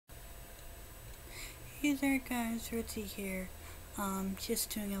Hey there guys, Ritzy here. Just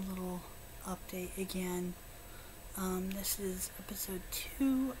doing a little update again. This is episode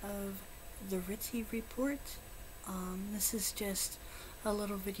 2 of the Ritzy Report. This is just a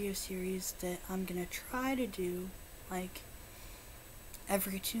little video series that I'm gonna try to do like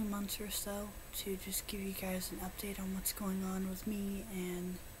every 2 months or so to just give you guys an update on what's going on with me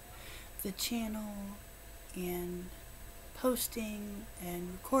and the channel and posting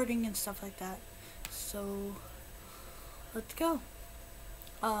and recording and stuff like that. So let's go.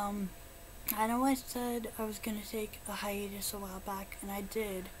 I know I said I was gonna take a hiatus a while back, and I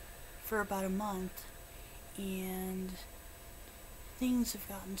did for about a month, and things have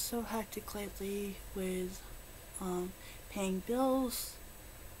gotten so hectic lately with paying bills,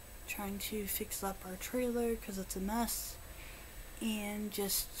 trying to fix up our trailer because it's a mess, and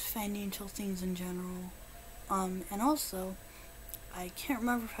just financial things in general. And also, I can't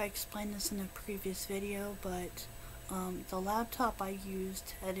remember if I explained this in a previous video, but the laptop I use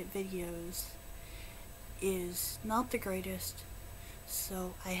to edit videos is not the greatest,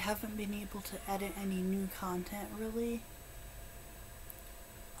 so I haven't been able to edit any new content really.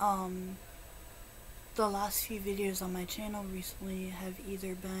 The last few videos on my channel recently have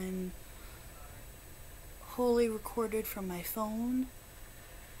either been wholly recorded from my phone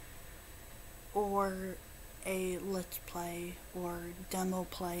or a let's play or demo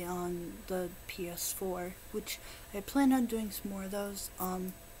play on the PS4, which I plan on doing some more of those,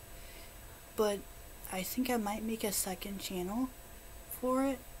 but I think I might make a second channel for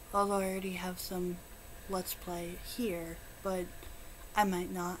it, although I already have some let's play here, but I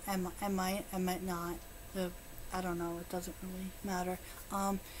might not, I might not, I don't know, it doesn't really matter.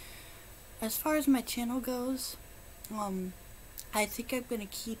 As far as my channel goes, I think I'm gonna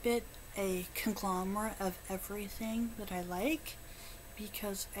keep it a conglomerate of everything that I like,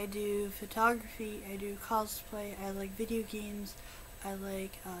 because I do photography, I do cosplay, I like video games, I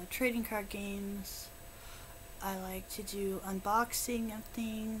like trading card games, I like to do unboxing of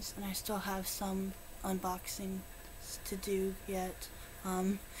things, and I still have some unboxings to do yet.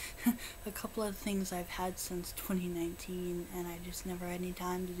 A couple of things I've had since 2019, and I just never had any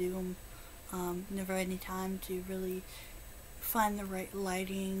time to do them. Never had any time to really find the right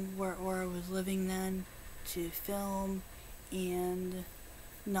lighting where I was living then to film and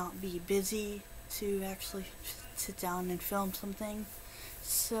not be busy to actually sit down and film something.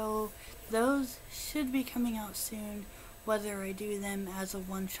 So those should be coming out soon, whether I do them as a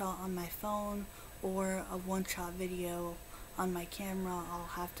one-shot on my phone or a one-shot video on my camera.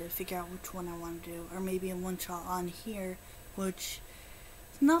 I'll have to figure out which one I want to do, or maybe a one-shot on here, which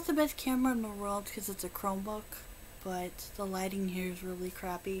is not the best camera in the world because it's a Chromebook, but the lighting here is really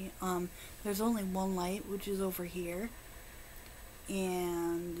crappy. There's only one light, which is over here,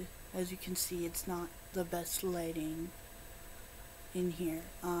 and as you can see, it's not the best lighting in here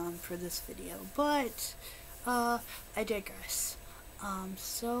for this video, but I digress.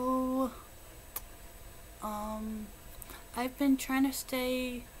 I've been trying to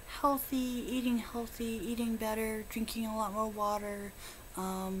stay healthy, eating better, drinking a lot more water.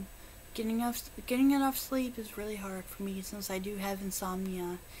 Getting enough sleep is really hard for me since I do have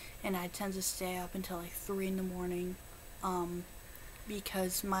insomnia, and I tend to stay up until like 3 in the morning,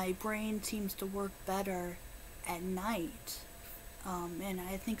 because my brain seems to work better at night, and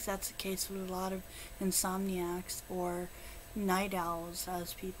I think that's the case with a lot of insomniacs, or night owls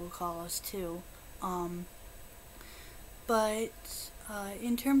as people call us too. But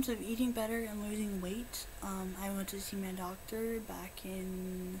in terms of eating better and losing weight, I went to see my doctor back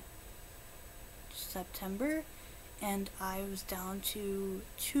in September, and I was down to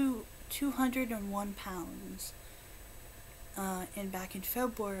 201 pounds. And back in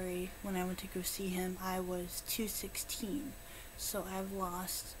February, when I went to go see him, I was 216. So I've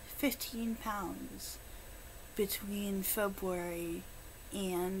lost 15 pounds between February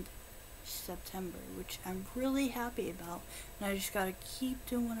and September, which I'm really happy about. And I just gotta keep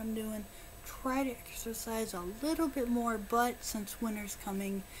doing what I'm doing, try to exercise a little bit more, but since winter's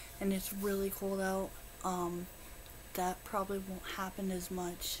coming and it's really cold out, that probably won't happen as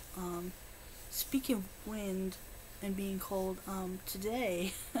much. Speaking of wind and being cold,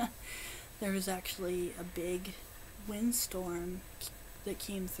 today there was actually a big windstorm that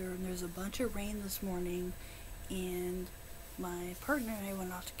came through, and there's a bunch of rain this morning, and my partner and I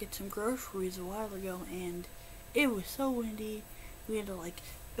went out to get some groceries a while ago, and it was so windy. We had to like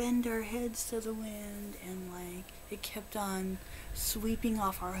bend our heads to the wind, and like it kept on sweeping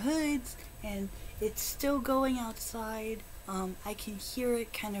off our hoods, and it's still going outside. I can hear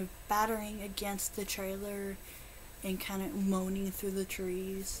it kind of battering against the trailer and kind of moaning through the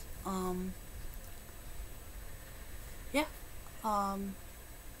trees. yeah. Um,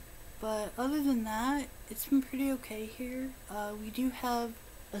 but other than that, it's been pretty okay here. We do have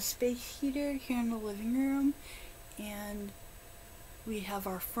a space heater here in the living room, and we have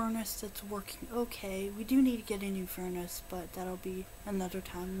our furnace that's working okay. We do need to get a new furnace, but that'll be another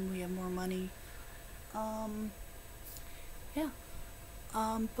time when we have more money. Um, yeah.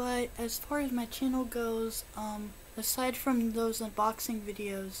 But as far as my channel goes, aside from those unboxing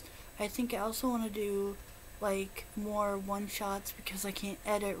videos, I think I also want to do like more one shots because I can't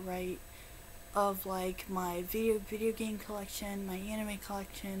edit right of like my video game collection, my anime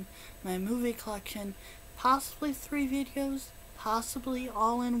collection, my movie collection, possibly 3 videos, possibly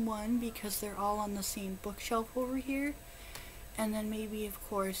all in one because they're all on the same bookshelf over here, and then maybe of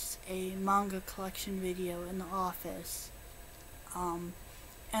course a manga collection video in the office. Um,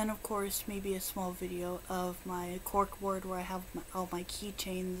 and of course maybe a small video of my corkboard where I have all my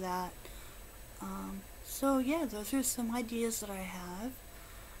keychains at. So yeah, those are some ideas that I have.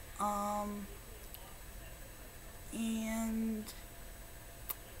 Um, and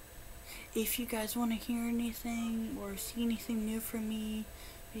if you guys want to hear anything or see anything new from me,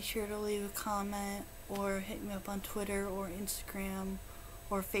 be sure to leave a comment or hit me up on Twitter or Instagram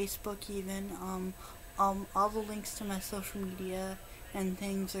or Facebook even. All the links to my social media and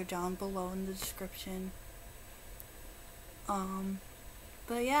things are down below in the description.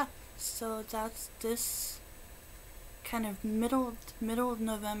 But yeah, so that's this kind of middle of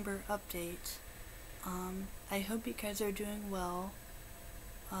November update. I hope you guys are doing well.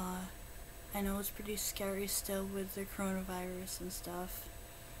 I know it's pretty scary still with the coronavirus and stuff,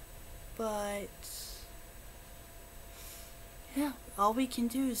 but yeah, all we can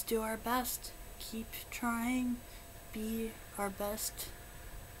do is do our best. Keep trying, be our best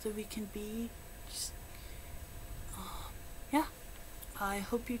that we can be. Just, yeah. I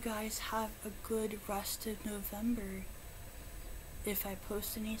hope you guys have a good rest of November. If I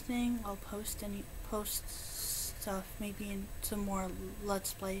post anything, I'll post stuff, maybe in some more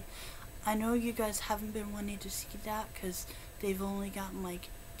Let's Play. I know you guys haven't been wanting to see that because they've only gotten like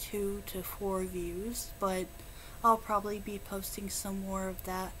 2 to 4 views, but I'll probably be posting some more of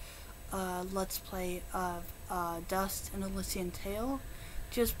that Let's Play of Dust and Elysian Tale,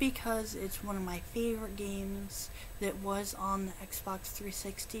 just because it's one of my favorite games that was on the Xbox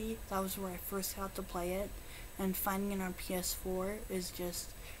 360. That was where I first got to play it, and finding it on PS4 is just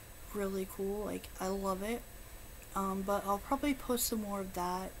really cool. Like, I love it. But I'll probably post some more of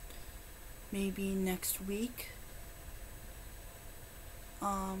that maybe next week.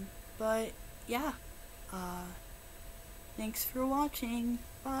 But yeah, thanks for watching.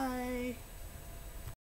 Bye.